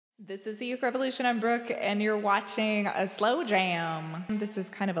This is the Uke Revolution. I'm Brooke, and you're watching a slow jam. This is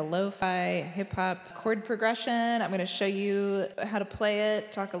kind of a lo-fi hip-hop chord progression. I'm going to show you how to play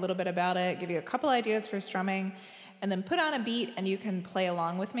it, talk a little bit about it, give you a couple ideas for strumming, and then put on a beat and you can play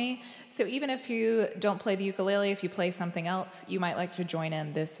along with me. So even if you don't play the ukulele, if you play something else, you might like to join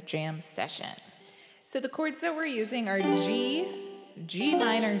in this jam session. So the chords that we're using are G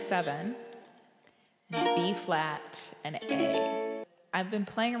minor 7, B flat, and A. I've been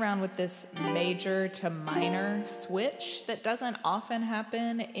playing around with this major to minor switch that doesn't often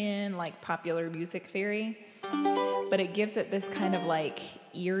happen in like popular music theory, but it gives it this kind of like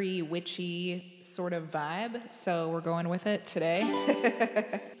eerie, witchy sort of vibe. So we're going with it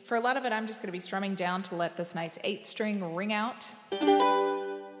today. For a lot of it, I'm just going to be strumming down to let this nice 8-string ring out.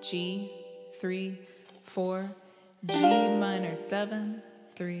 G, 3, 4, G minor 7,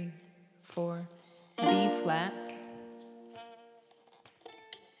 3, 4, B flat,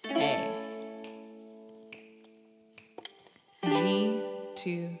 A, G,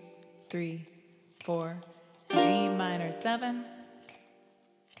 2, 3, 4, G minor 7,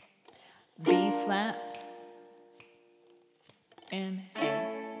 B flat, and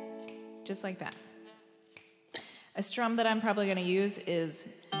A, just like that. A strum that I'm probably going to use is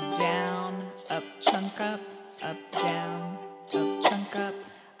down, up, chunk up, down, up, chunk up,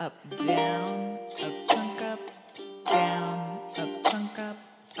 down, up, chunk up, down, up, chunk up,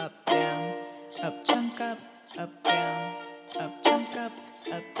 down, up, chunk up, down, up, chunk up,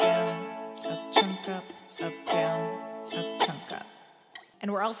 down, up, chunk up, down, up, chunk up.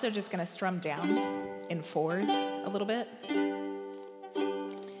 And we're also just going to strum down in 4s a little bit.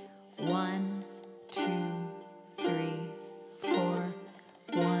 1, 2, 3, 4.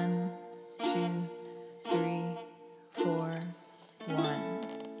 1, 2, 3, 4. 1, 2, 3, 4.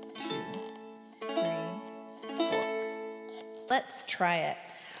 Let's try it.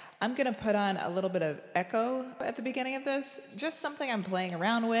 I'm going to put on a little bit of echo at the beginning of this, just something I'm playing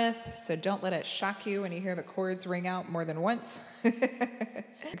around with, so don't let it shock you when you hear the chords ring out more than once.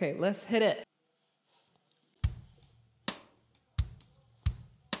 Okay, let's hit it.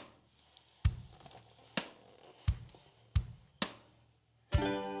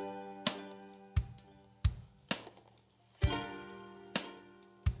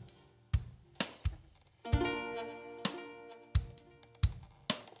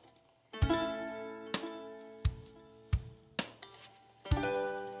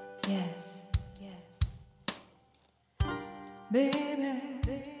 Yes, yes. Baby,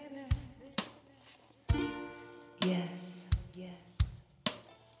 baby. Yes, yes.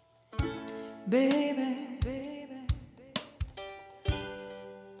 Baby, baby.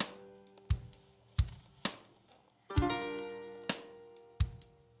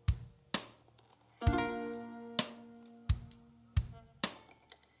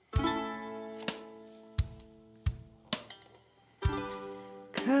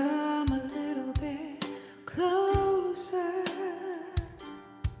 Come a little bit closer.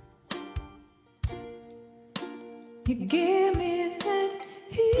 You give me that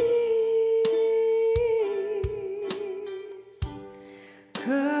ease.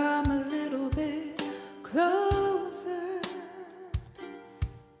 Come a little bit closer.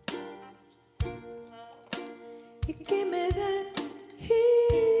 You give me that ease.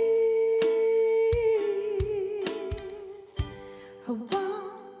 I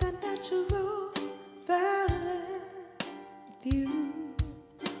want that natural balance with you.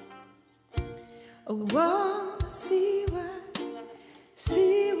 I want to see what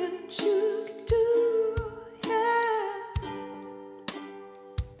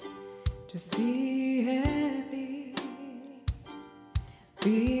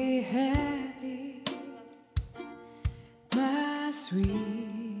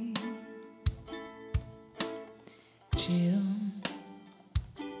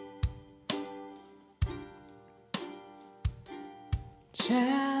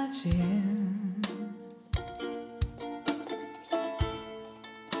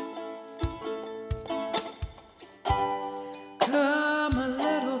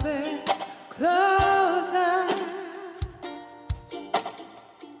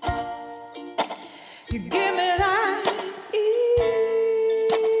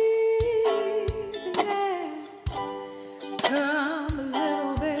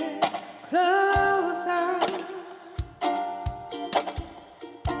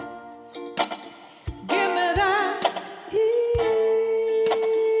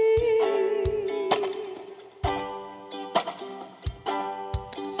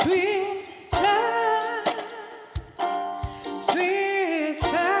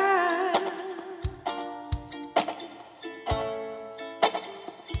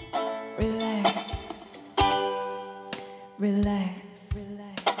relax,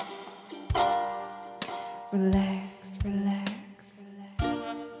 relax, relax, relax,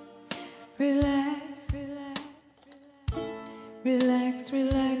 relax, relax,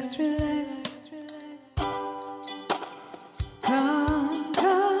 relax, relax. Come,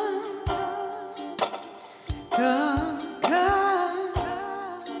 come, come, come,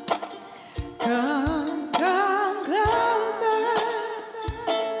 come, come closer.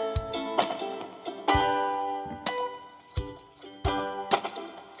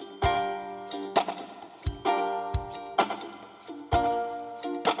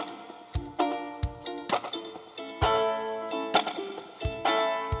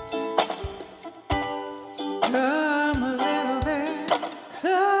 Come a little bit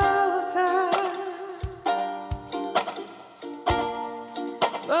closer.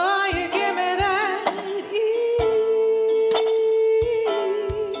 Oh, you give me that ease.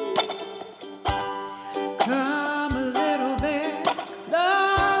 Come a little bit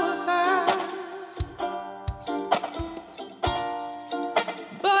closer.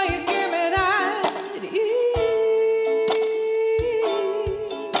 Boy, you give me that ease.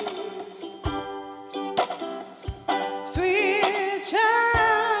 Sweet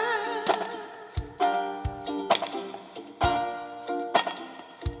child,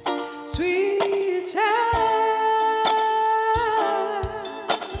 sweet child,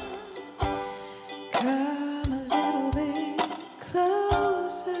 come a little bit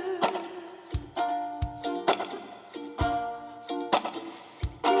closer.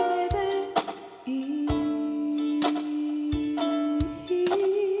 Give me that ease.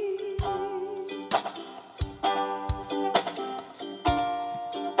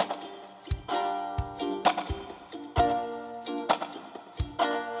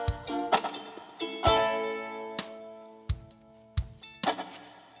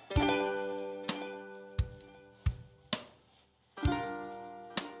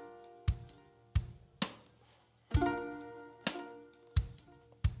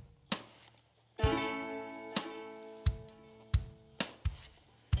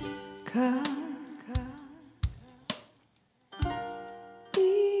 Come, come,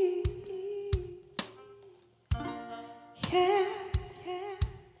 easy, yes, yes,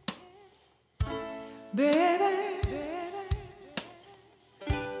 baby, baby,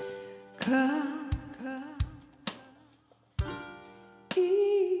 come, come,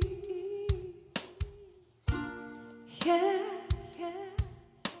 easy, yes, yes,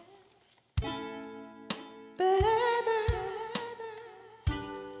 baby.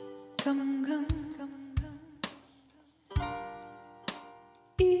 Come, come.